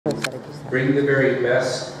bring the very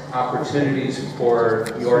best opportunities for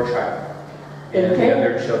your child and the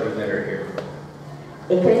other children that are here.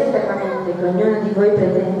 E credo fermamente che ognuno di voi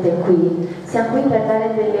presente qui sia qui per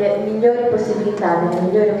dare delle migliori possibilità, delle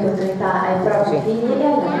migliori opportunità ai propri figli e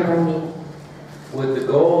ai nostri bambini. With the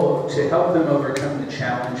goal to help them overcome the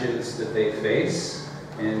challenges that they face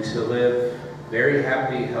and to live very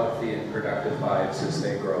happy, healthy, and productive lives as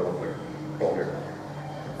they grow older.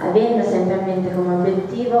 Avendo sempre a mente come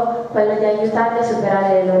obiettivo quello di aiutarli a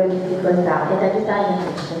superare le loro difficoltà ed aiutarli a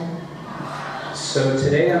crescere. So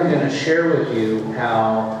today I'm going to share with you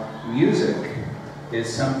how music is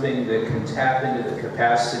something that can tap into the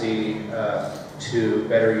capacity to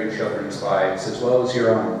better your children's lives as well as your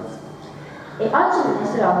own. E oggi vi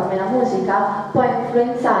mostrerò come la musica può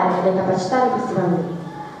influenzare le capacità di questi bambini.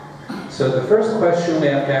 So the first question we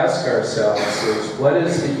have to ask ourselves is, what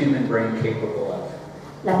is the human brain capable of?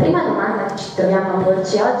 La prima domanda che ci troviamo a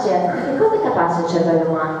porci oggi è: di che cosa è capace il cervello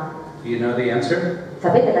umano? Do you know the answer?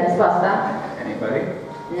 Sapete la risposta? Anybody?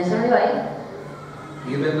 Nessuno di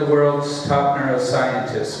voi? Even the world's top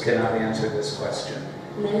neuroscientists cannot answer this question.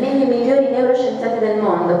 Nemmeno i migliori neuroscienziati del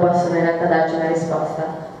mondo possono in realtà darci una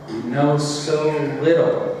risposta. We know so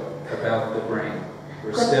little about the brain.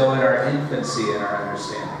 We're still in our infancy in our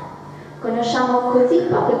understanding. Conosciamo così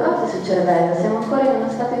poche cose sul cervello, siamo ancora in uno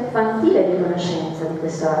stato infantile di conoscenza di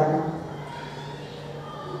questo organo.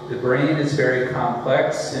 The brain is very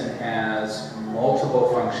complex and has multiple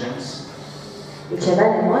functions. Il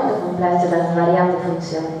cervello è molto complesso da svariate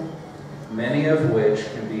funzioni, Many of which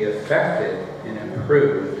can be affected and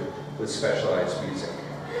improved with specialized music.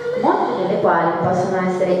 molte delle quali possono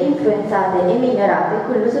essere influenzate e migliorate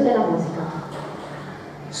con l'uso della musica.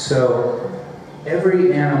 So,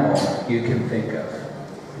 every animal you can think of,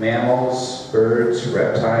 mammals, birds,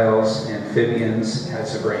 reptiles, amphibians,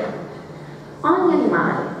 has a brain. Ogni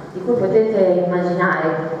animale di cui potete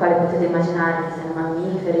immaginare, il quale potete immaginare che siano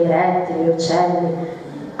mammiferi, rettili, uccelli,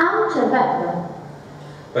 ha un cervello,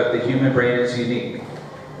 But the human brain is unique.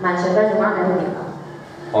 ma il cervello umano è unico.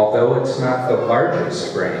 Although it's not the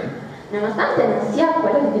largest brain, Nonostante non sia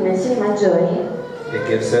quello di dimensioni maggiori, it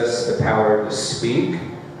gives us the power to speak,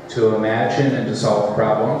 to imagine, and to solve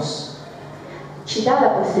problems. ci dà la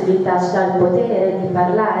possibilità, ci dà il potere di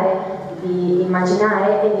parlare, di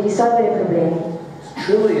immaginare e di risolvere problemi. It's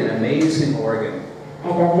truly an amazing organ.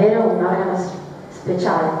 È davvero un organo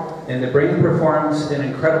speciale. And the brain performs an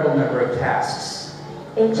incredible number of tasks.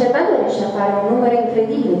 E il cervello riesce a fare un numero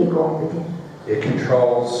incredibile di compiti. It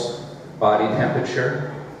controls body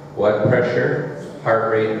temperature, blood pressure,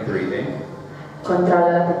 heart rate, and breathing.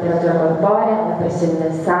 Controlla la temperatura corporea, la pressione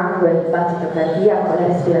del sangue, il battito cardiaco, la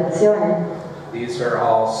respirazione. These are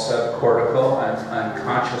all subcortical and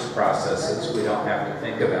unconscious processes we don't have to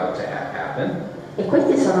think about to happen. E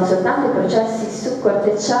questi sono soltanto i processi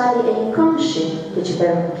subcortecciali e inconsci che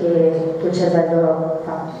il cervello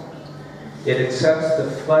fa. It accepts the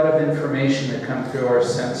flood of information that come through our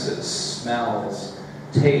senses, smells,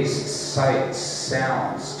 tastes, sights,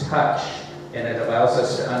 sounds, touch, and it allows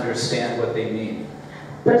us to understand what they mean.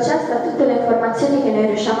 Processa tutte le informazioni che noi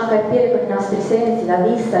riusciamo a capire con i nostri sensi, la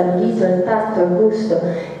vista, l'udito, il tatto, il gusto,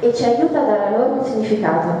 e ci aiuta a dare loro un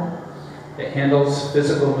significato. It handles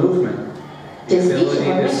physical movement, the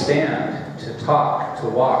ability to stand, to talk, to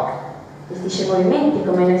walk. Gestisce movimenti,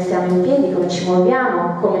 come noi stiamo in piedi, come ci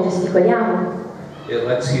muoviamo, come gesticoliamo. It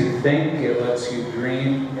lets you think, it lets you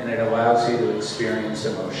dream, and it allows you to experience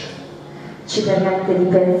emotion. Ci permette di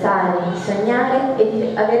pensare, di sognare e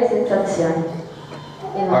di avere sensazioni.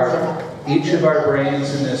 Each of our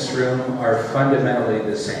brains in this room are fundamentally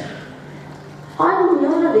the same.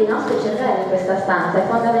 Ognuno dei nostri cervelli in questa stanza è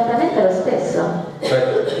fondamentalmente lo stesso.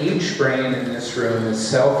 But each brain in this room is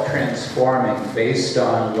self-transforming based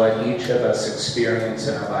on what each of us experience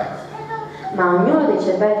in our life. Ma ognuno dei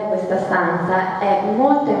cervelli in questa stanza è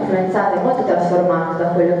molto influenzato e molto trasformato da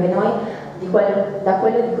quello di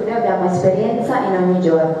cui noi abbiamo esperienza in ogni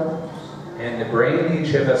giorno. And the brain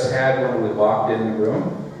each of us had when we walked in the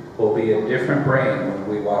room will be a different brain when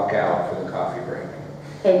we walk out for the coffee break.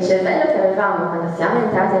 E il cervello che avevamo quando siamo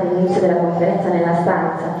entrati all'inizio della conferenza nella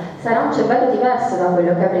stanza sarà un cervello diverso da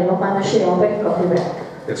quello che avremo quando usciremo per il coffee break.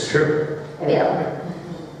 It's true. È vero.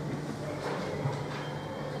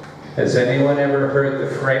 Has anyone ever heard the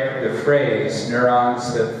phrase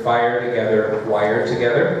neurons that fire together wire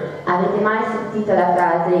together? Avete mai sentito la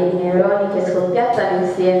frase i neuroni che scoppiettano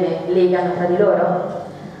insieme legano tra di loro?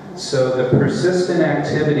 So the persistent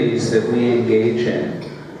activities that we engage in,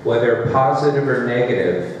 whether positive or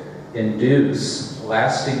negative, induce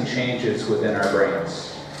lasting changes within our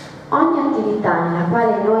brains. Ogni attività nella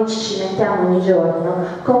quale noi ci cimentiamo ogni giorno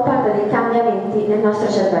comporta dei cambiamenti nel nostro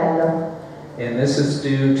cervello. And this is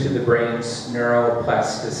due to the brain's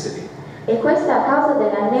neuroplasticity. E questa è a causa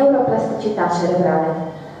della neuroplasticità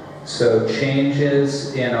cerebrale. So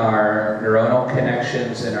changes in our neuronal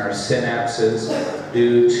connections, in our synapses,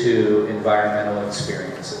 due to environmental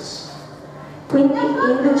experiences. Quindi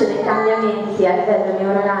induce dei cambiamenti a livello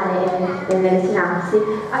neuronale e nelle sinapsi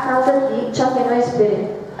a causa di ciò che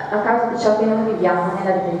noi viviamo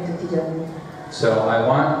nella vita di tutti i giorni. So I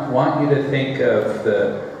want you to think of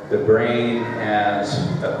the brain as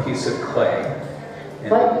a piece of clay,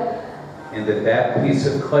 and that piece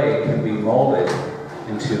of clay can be molded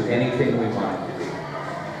into anything we want it to be.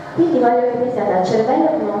 Quindi voglio che pensiate al cervello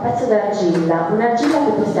come un pezzo d'argilla, un'argilla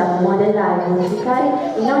che possiamo modellare e modificare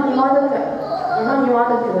in ogni modo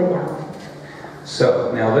che vogliamo. So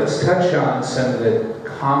now let's touch on some of the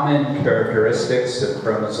common characteristics of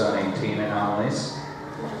chromosome 18 anomalies.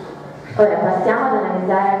 Ora passiamo ad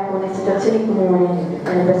analizzare alcune situazioni comuni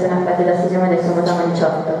nelle persone affette da sindrome del cromosoma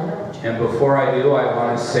 18. And before I do, I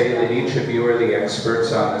want to say that each of you are the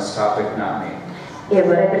experts on this topic, not me. E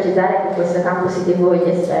vorrei precisare che in questo campo siete voi gli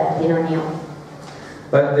esperti, non io.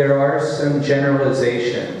 But there are some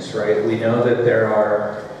generalizations, right? We know that there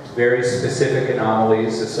are very specific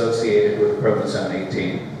anomalies associated with chromosome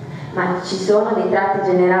 18. Ma ci sono dei tratti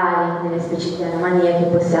generali nelle specifiche anomalie che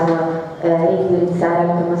possiamo reindirizzare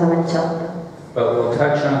al cromosoma 18. But we'll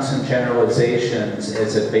touch on some generalizations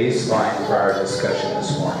as a baseline for our discussion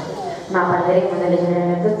this morning. Ma parleremo delle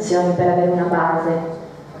generalizzazioni per avere una base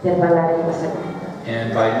per parlare di questo argomento.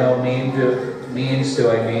 And by no means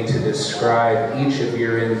do I mean to describe each of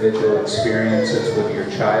your individual experiences with your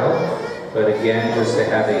child, but again, just to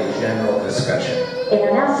have a general discussion. E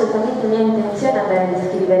non è assolutamente mia intenzione andare a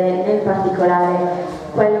descrivere nel particolare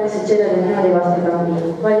quello che succede ad ognuno dei vostri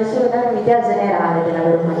bambini. Voglio solo dare un'idea generale della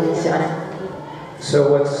loro condizione. So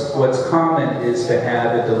what's common is to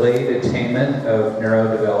have a delayed attainment of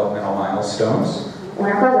neurodevelopmental milestones.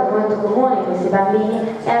 Una cosa molto comune in questi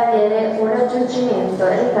bambini è avere un raggiungimento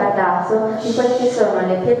ritardato di quelle che sono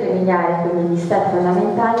le pietre miliari, quindi gli step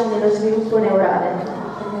fondamentali nello sviluppo neurale.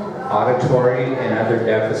 Auditory and other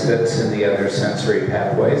deficits in the other sensory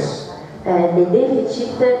pathways. Dei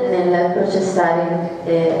deficit nel processare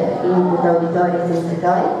input auditori e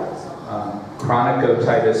sensitori. Chronic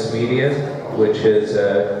otitis media, which is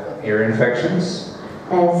ear infections.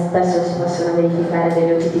 Spesso si possono verificare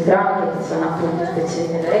delle otiti croniche che sono appunto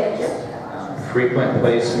infezioni dell'orecchio. Frequent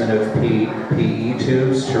placement of PE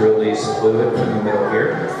tubes to release fluid from the middle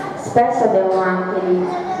ear. Spesso abbiamo anche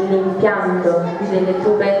l'impianto di delle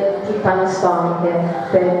tube timpanostomiche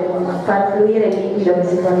per far fluire il liquido che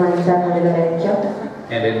si forma all'interno dell'orecchio.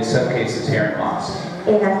 And in some cases hearing loss.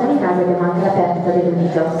 E in alcuni casi abbiamo anche la perdita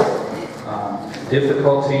dell'udito.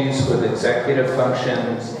 Difficulties with executive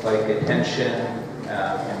functions like attention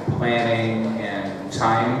and planning and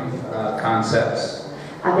time concepts.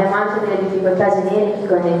 Abbiamo anche delle difficoltà generiche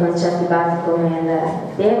con dei concetti basi come il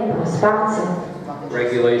tempo, lo spazio.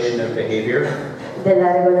 Regulation of behavior.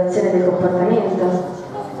 Della regolazione del comportamento.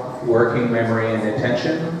 Working memory and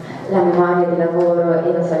attention. La memoria di lavoro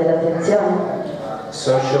e la soglia d'attenzione.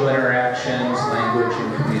 Social interactions, language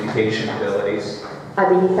and communication abilities.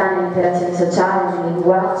 Abilità nell'interazione sociale, nel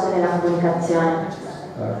linguaggio e nella comunicazione.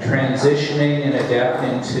 Transitioning and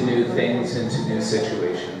adapting to new things and to new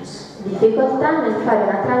situations. Difficoltà nel fare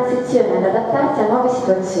una transizione ad adattarsi a nuove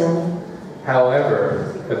situazioni.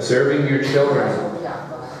 However, observing your children,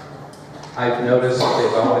 I've noticed that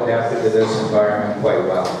they've all adapted to this environment quite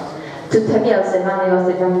well. Tuttavia, osservando i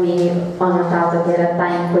vostri bambini, ho notato che in realtà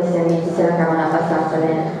in questi ambienti se la cavano abbastanza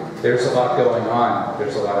bene. There's a lot going on.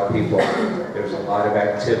 There's a lot of people. There's a lot of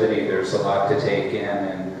activity. There's a lot to take in,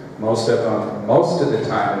 and most of the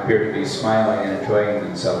time, appear to be smiling and enjoying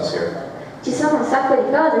themselves here. Ci sono un sacco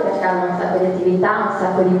di cose che accadono, un sacco di attività, un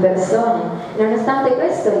sacco di persone. E nonostante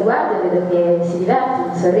questo, li guardo e vedo che si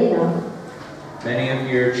divertono, sorridono. Many of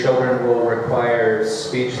your children will require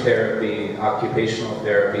speech therapy, occupational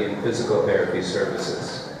therapy, and physical therapy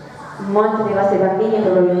services. Molti dei vostri bambini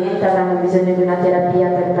probabilmente avranno bisogno di una terapia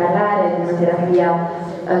per parlare, di una terapia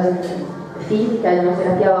fisica, di una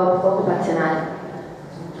terapia occupazionale.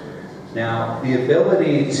 Now, the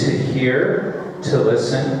ability to hear, to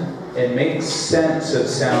listen, and make sense of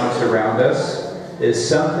sounds around us is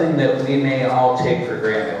something that we may all take for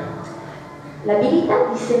granted. L'abilità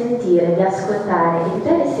di sentire, di ascoltare e di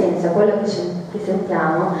dare senso a quello che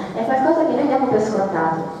sentiamo è qualcosa che noi diamo per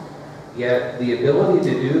scontato. Yet the ability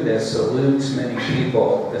to do this eludes many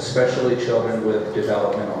people, especially children with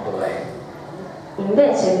developmental delay.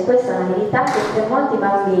 Invece questa è un'abilità che per molti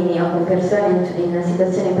bambini o per persone in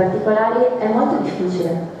situazioni particolari è molto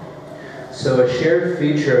difficile. So a shared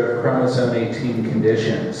feature of chromosome 18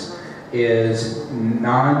 conditions is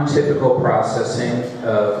non-typical processing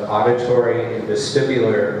of auditory and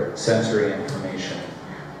vestibular sensory information.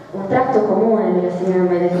 Un tratto comune della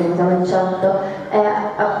sindrome del cromosoma 18 è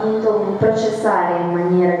appunto un processare in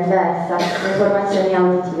maniera diversa le informazioni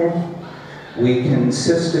auditive. We can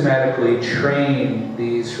systematically train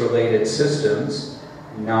these related systems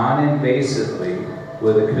non-invasively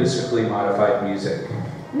with acoustically modified music.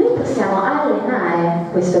 Noi possiamo allenare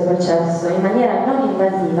questo processo in maniera non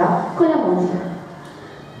invasiva con la musica.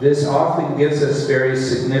 This often gives us very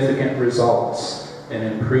significant results in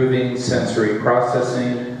improving sensory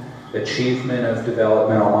processing, achievement of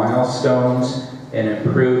developmental milestones, and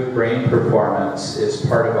improved brain performance is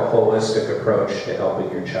part of a holistic approach to helping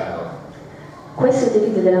your child. Questo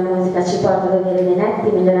utilizzo della musica ci porta ad avere dei netti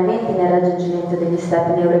miglioramenti nel raggiungimento degli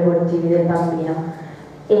step neuroevolutivi del bambino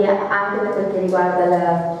e anche per quel che riguarda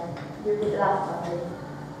la...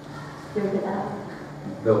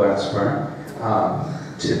 The last part.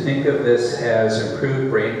 To think of this as improved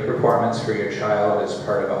brain performance for your child as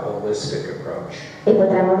part of a holistic approach. E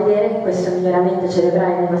potremmo vedere questo miglioramento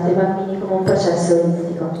cerebrale dei nostri bambini come un processo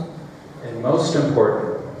olistico. And most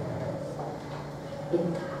important,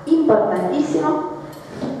 Importantissimo,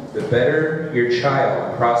 the better your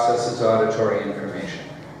child processes auditory information,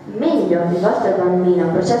 meglio il vostro bambino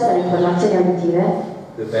processa le informazioni auditive,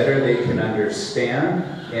 the better they can understand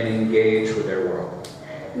and engage with their world.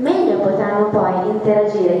 meglio potranno poi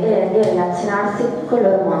interagire e relazionarsi con il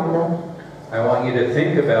loro mondo. I want you to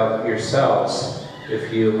think about yourselves.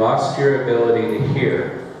 If you lost your ability to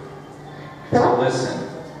hear, to listen,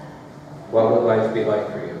 what would life be like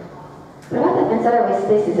for you? Provate a pensare a voi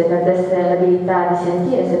stessi se perdeste l'abilità di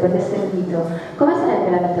sentire, se perdeste l'udito. Come sarebbe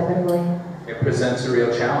la vita per voi? It presents a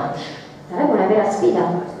real challenge. Sarebbe una vera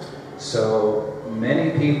sfida. So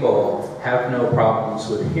many people have no problems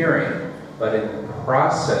with hearing, but in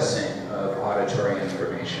processing of auditory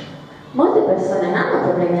information. Molte persone non hanno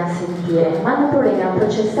problemi a sentire, ma hanno problemi a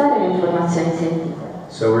processare le informazioni sentite.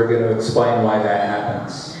 So we're going to explain why that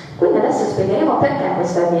happens. Quindi adesso spiegheremo perché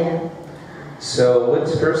questo avviene. So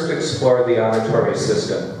let's first explore the auditory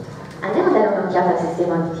system Andiamo a dare un'occhiata al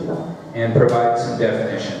sistema uditivo and provide some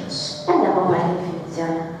definitions. e andiamo a qualche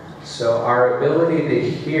definizione. So our ability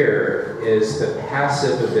to hear is the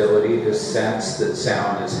passive ability to sense that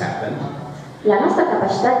sound has happened. La nostra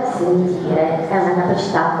capacità di sentire è una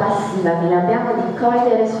capacità passiva che noi abbiamo di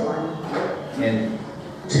cogliere suoni. And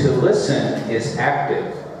to listen is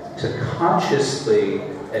active, to consciously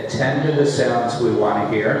attend to the sounds we want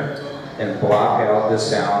to hear and block out the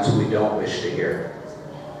sounds we don't wish to hear.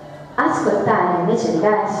 Ascoltare invece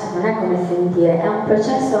diverso, non è come sentire, è un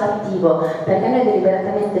processo attivo perché noi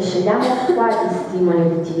deliberatamente scegliamo quali stimoli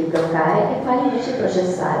uditivi bloccare e quali invece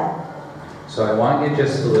processare. So I want you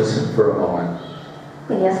just to listen for a moment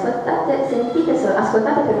Quindi ascoltate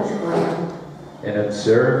per un secondo and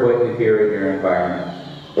observe what you hear in your environment.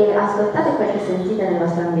 e ascoltate quel che sentite nel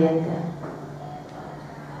vostro ambiente.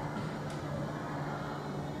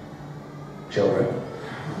 Children,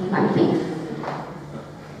 Bambini,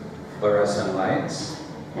 fluorescent lights,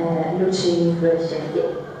 luci fluorescenti,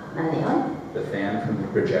 al neon, the fan from the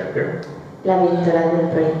projector. la ventola del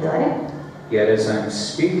proiettore. Yet as I'm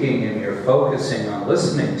speaking and you're focusing on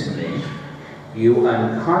listening to me, you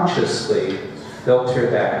unconsciously filter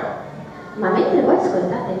that out. Ma mentre voi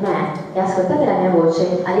ascoltate me e ascoltate la mia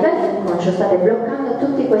voce, a livello inconscio state bloccando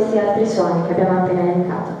tutti questi altri suoni che abbiamo appena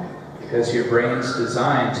elencato. Because your brain's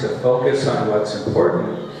designed to focus on what's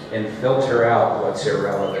important and filter out what's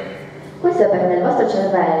irrelevant. Questo è perché il vostro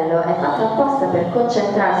cervello è fatto apposta per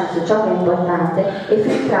concentrarsi su ciò che è importante e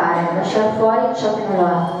filtrare, lasciare fuori ciò che non lo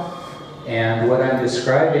è. And what I'm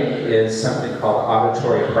describing is something called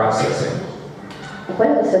auditory processing. E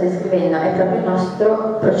quello che sto descrivendo è proprio il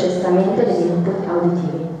nostro processamento degli input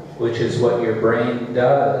auditivi, which is what your brain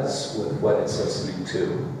does with what it's listening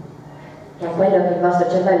to. che è quello che il vostro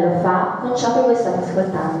cervello fa con ciò che voi state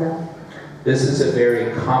ascoltando. This is a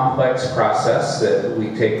very complex process that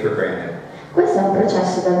we take for granted. Questo è un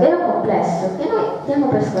processo davvero complesso che noi diamo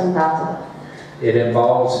per scontato. It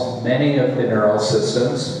involves many of the neural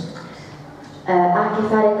systems. Ha a che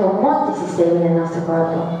fare con molti sistemi del nostro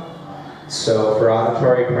corpo. So for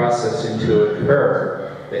auditory processing to occur,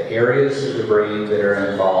 the areas of the brain that are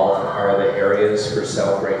involved are the areas for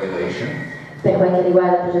self-regulation. Per quel che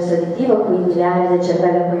riguarda il processo uditivo, quindi le aree del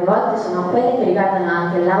cervello coinvolte sono quelle che riguardano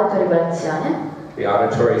anche l'autoregolazione, The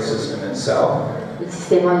auditory system itself, il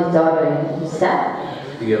sistema uditorio in sé,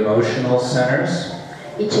 the emotional centers,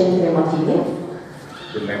 i centri emotivi,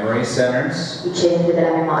 the memory centers, i centri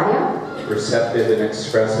della memoria, receptive and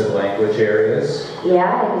expressive language areas, le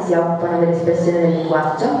aree che si occupano dell'espressione del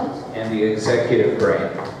linguaggio and the executive brain.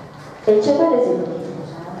 e il cervello esecutivo.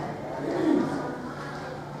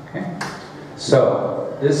 Okay.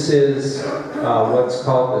 So, this is what's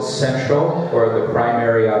called the central or the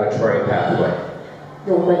primary auditory pathway.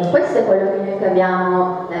 Dunque, questo è quello che noi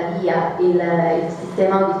chiamiamo la via, il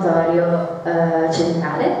sistema uditorio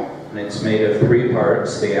centrale. And it's made of 3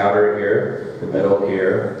 parts, the outer ear, the middle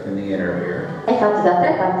ear, and the inner ear. È fatto da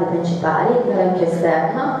 3 parti principali, l'orecchio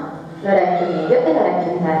esterno, l'orecchio medio e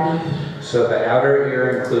l'orecchio interno. So the outer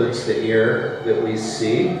ear includes the ear that we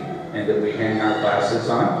see and that we hang our glasses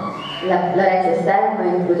on. L'orecchio esterno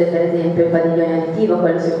include per esempio il padiglione uditivo,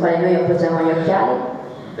 quello sul quale noi appoggiamo gli occhiali.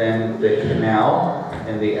 Then the canal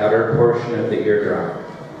and the outer portion of the eardrum.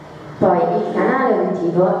 Poi il canale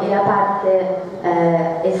uditivo e la parte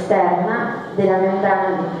esterna della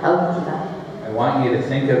membrana uditiva. I want you to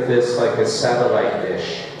think of this like a satellite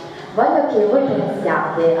dish. Voglio che voi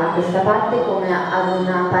pensiate a questa parte come ad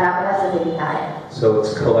una parabola satellitare. So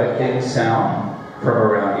it's collecting sound from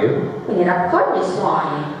around you. Quindi raccoglie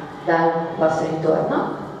suoni dal vostro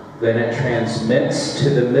intorno, Then it transmits to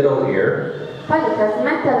the middle ear, poi li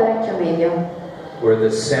trasmette all'orecchio medio, where the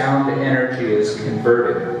sound energy is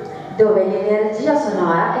converted. dove l'energia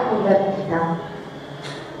sonora è convertita.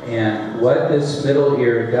 And what this middle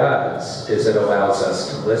ear does is it allows us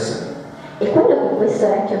to listen. E quello che questo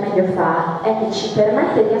orecchio medio fa è che ci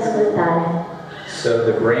permette di ascoltare. So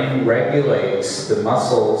the brain regulates the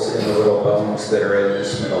muscles in the little bones that are in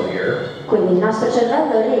this middle ear. Quindi il nostro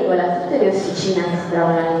cervello regola tutte le ossicine che si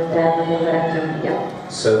trovano all'interno dell'orecchio medio,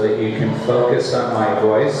 So that you can focus on my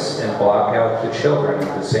voice and block out the children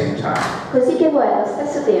at the same time. così che voi allo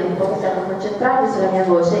stesso tempo possiate concentrarvi sulla mia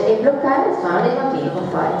voce e bloccare il suono dei bambini qua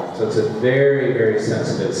fuori. So it's a very, very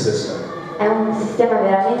sensitive system. È un sistema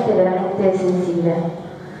veramente, veramente sensibile.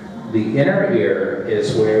 The inner ear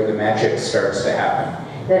is where the magic starts to happen.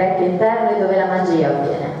 L'orecchio interno è dove la magia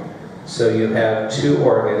avviene. So you have 2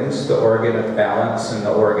 organs, the organ of balance and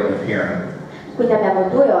the organ of hearing. Quindi abbiamo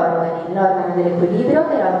 2 organi, l'organo dell'equilibrio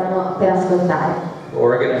e l'organo per ascoltare. The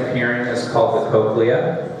organ of hearing is called the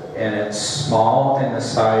cochlea, and it's small in the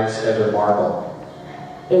size of a marble.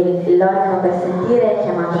 E l'organo per sentire è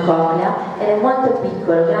chiamato coclea ed è molto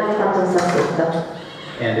piccolo, grande quanto un sassetto.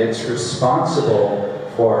 And it's responsible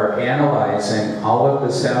for analyzing all of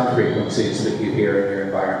the sound frequencies that you hear in your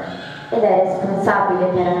environment. Ed è responsabile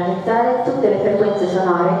per analizzare tutte le frequenze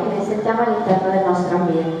sonore che noi sentiamo all'interno del nostro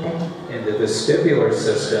ambiente. And the vestibular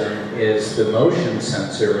system is the motion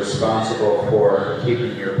sensor responsible for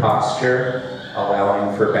keeping your posture,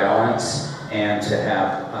 allowing for balance, and to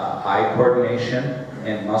have eye coordination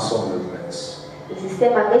and muscle movements. Il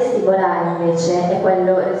sistema vestibolare invece è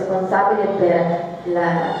quello responsabile per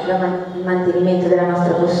il mantenimento della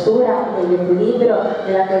nostra postura, dell'equilibrio,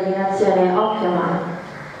 della coordinazione occhio-mano.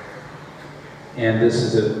 And this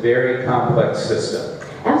is a very complex system.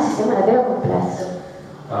 È un sistema davvero complesso.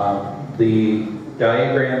 The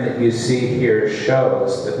diagram that you see here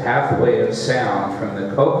shows the pathway of sound from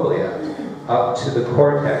the cochlea up to the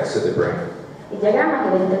cortex of the brain. Il diagramma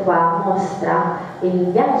che vedete qua mostra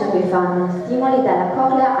il viaggio che fanno stimoli dalla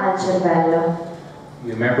coclea al cervello.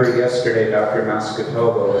 You remember yesterday Dr.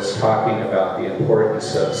 Mascatoba was talking about the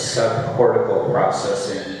importance of subcortical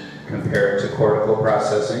processing compared to cortical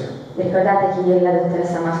processing? Vi ricordate che ieri la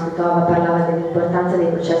dottoressa Mascutova parlava dell'importanza dei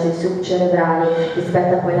processi subcerebrali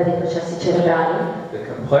rispetto a quella dei processi cerebrali? The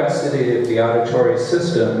complexity of the auditory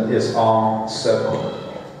system is all subcortical.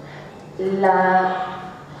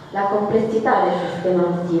 La complessità del sistema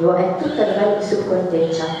uditivo è tutta a livello di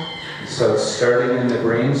subcorteccia. So starting in the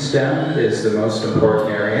brainstem is the most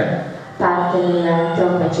important area. Parte nel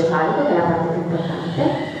tronco encefalico, che è la parte più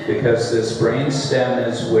importante. Because this brainstem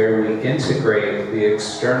is where we integrate the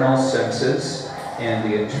external senses and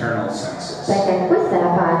the internal senses. Perché questa è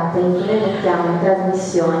la parte in cui noi mettiamo in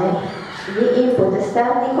trasmissione gli input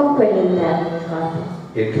esterni con quelli interni del corpo.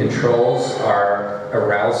 It controls our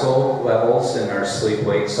arousal levels in our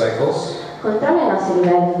sleep-wake cycles. Controlla i nostri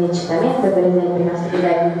livelli di eccitamento, per esempio i nostri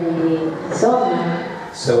livelli di sonno.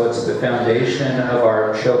 So it's the foundation of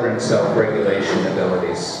our children's self-regulation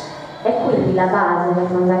abilities. È quindi la base, la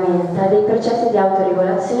fondamenta dei processi di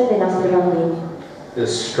autoregolazione dei nostri bambini. The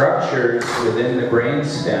structures within the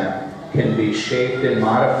brainstem can be shaped and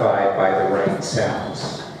modified by the right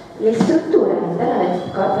sounds. Le strutture all'interno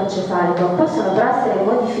del corpo encefalico possono però essere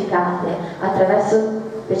modificate attraverso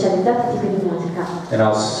specializzati tipi di musica. And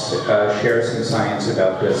I'll share some science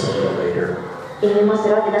about this a little later. E vi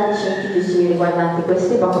mostrerò dei dati scientifici riguardanti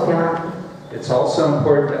questi poco più avanti. It's also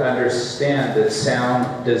important to understand that sound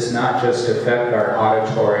does not just affect our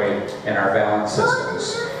auditory and our balance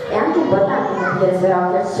systems. È anche importante capire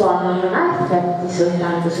però che il suono non ha effetti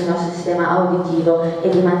soltanto sul nostro sistema uditivo e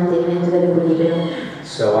di mantenimento dell'equilibrio.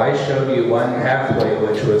 So I showed you one pathway,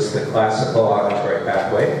 which was the classical auditory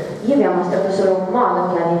pathway. Io vi ho mostrato solo un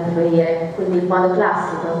modo che ha di influire, quindi il modo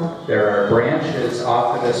classico. There are branches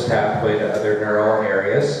off of this pathway to other neural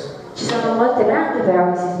areas. Ci sono molte branche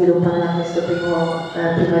però che si sviluppano da questo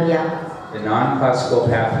primo dia. The non-classical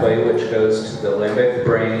pathway, which goes to the limbic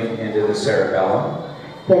brain into the cerebellum.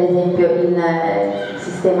 Per esempio il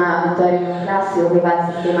sistema auditorio non classico che va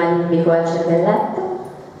dal sistema limbico al cervelletto.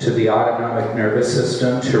 To the autonomic nervous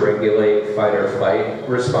system to regulate fight or flight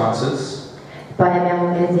responses. Poi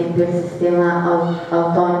abbiamo per esempio il sistema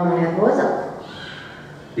autonomo nervoso.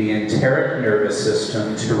 The enteric nervous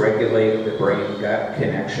system to regulate the brain-gut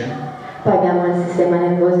connection. Poi abbiamo il sistema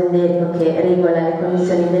nervoso enterico che regola le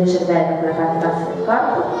connessioni del cervello con la parte bassa del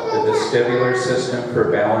corpo. The vestibular system for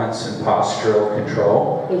balance and postural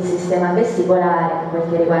control. Il sistema vestibolare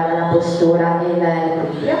che riguarda la postura e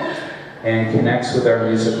l'equilibrio. And connects with our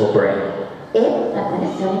musical brain. E la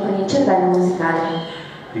connessione con il cervello musicale.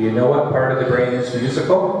 Do you know what part of the brain is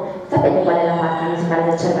musical? Sapete qual è la parte musicale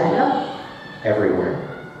del cervello? Everywhere.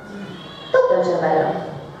 Tutto il cervello.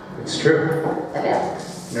 It's true. È vero.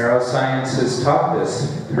 Neuroscience has taught this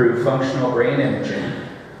through functional brain imaging.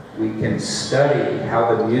 We can study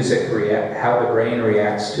how the brain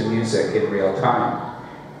reacts to music in real time.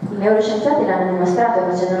 I neuroscienziati l'hanno dimostrato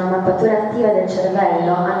facendo una mappatura attiva del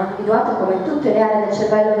cervello, hanno individuato come tutte le aree del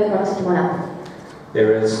cervello vengono stimolate.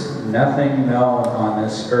 There is nothing known on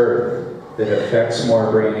this earth that affects more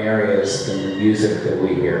brain areas than the music that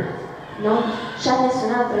we hear. Non c'è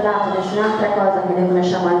nessun altro dato, nessun'altra cosa che noi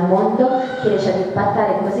conosciamo al mondo che riesce ad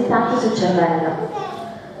impattare così tanto sul cervello.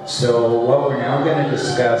 So what we're now going to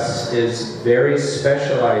discuss is very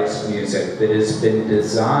specialized music that has been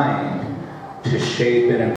designed to shape and